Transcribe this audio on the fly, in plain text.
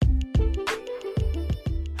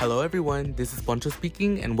Hello everyone, this is Poncho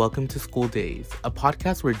speaking and welcome to School Days, a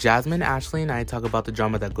podcast where Jasmine, Ashley, and I talk about the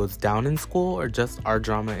drama that goes down in school or just our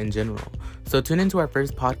drama in general. So tune into our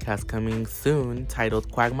first podcast coming soon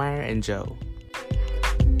titled Quagmire and Joe.